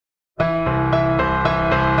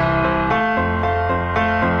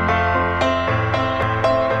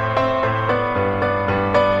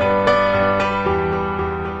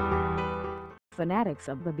fanatics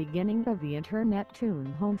of the beginning of the internet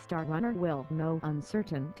toon Homestar Runner will no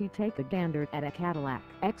uncertainty take a gander at a Cadillac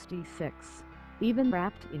XT6, even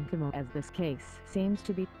wrapped in camo as this case seems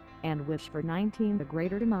to be, and wish for 19 the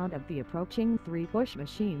greater amount of the approaching 3-push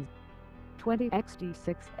machines. 20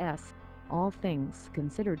 XT6s, all things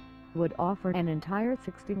considered, would offer an entire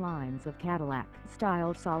 60 lines of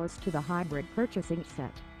Cadillac-style solace to the hybrid purchasing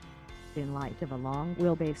set. In light of a long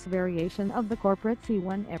wheelbase variation of the corporate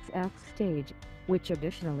C1XX stage, which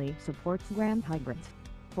additionally supports Grand hybrids,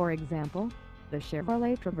 for example, the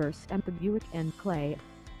Chevrolet Traverse and the Buick Enclave,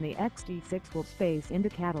 the XT6 will space into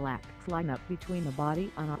Cadillac's lineup between the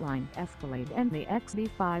body-on-a-line Escalade and the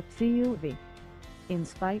XT5 CUV. In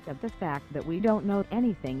spite of the fact that we don't know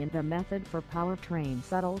anything in the method for powertrain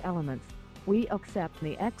subtle elements, we accept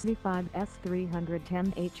the XT5's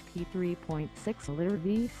 310 HP 3.6-liter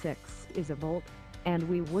V6 is a bolt, and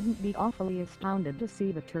we wouldn't be awfully astounded to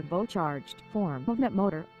see the turbocharged form of that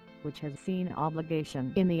motor, which has seen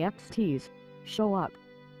obligation in the XTs, show up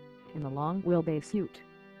in the long wheelbase ute.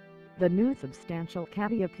 The new substantial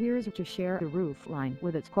Caddy appears to share a roofline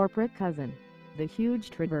with its corporate cousin, the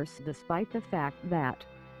huge Traverse, despite the fact that,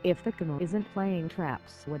 if the camo isn't playing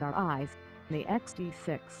traps with our eyes, the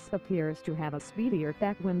XT6 appears to have a speedier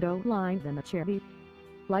back window line than the Chevy.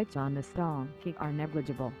 Lights on this donkey are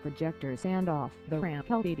negligible projectors and off-the-ramp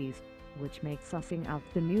LEDs, which makes sussing out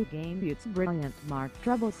the new Game Butte's brilliant mark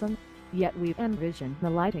troublesome, yet we envision the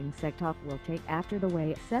lighting setup will take after the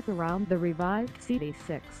way set around the revived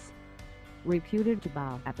CD6. Reputed to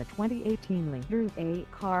bow at the 2018 Leaders A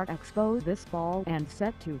Car Expo this fall and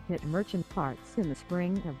set to hit merchant parts in the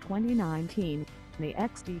spring of 2019, the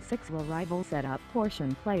XT6 will rival setup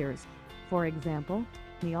portion players, for example,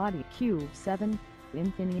 the Audi Q7,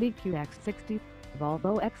 Infiniti QX60,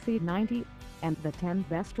 Volvo XC90, and the 10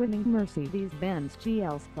 best-winning Mercedes-Benz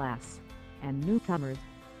GL's class, and newcomers,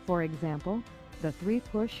 for example, the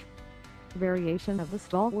 3-push variation of the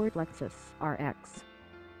stalwart Lexus RX.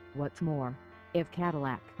 What's more, if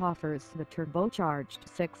Cadillac offers the turbocharged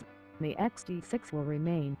 6, the XT6 will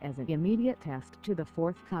remain as an immediate test to the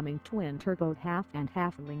forthcoming twin-turbo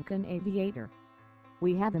half-and-half Lincoln Aviator.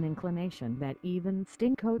 We have an inclination that even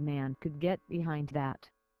Stinko Man could get behind that.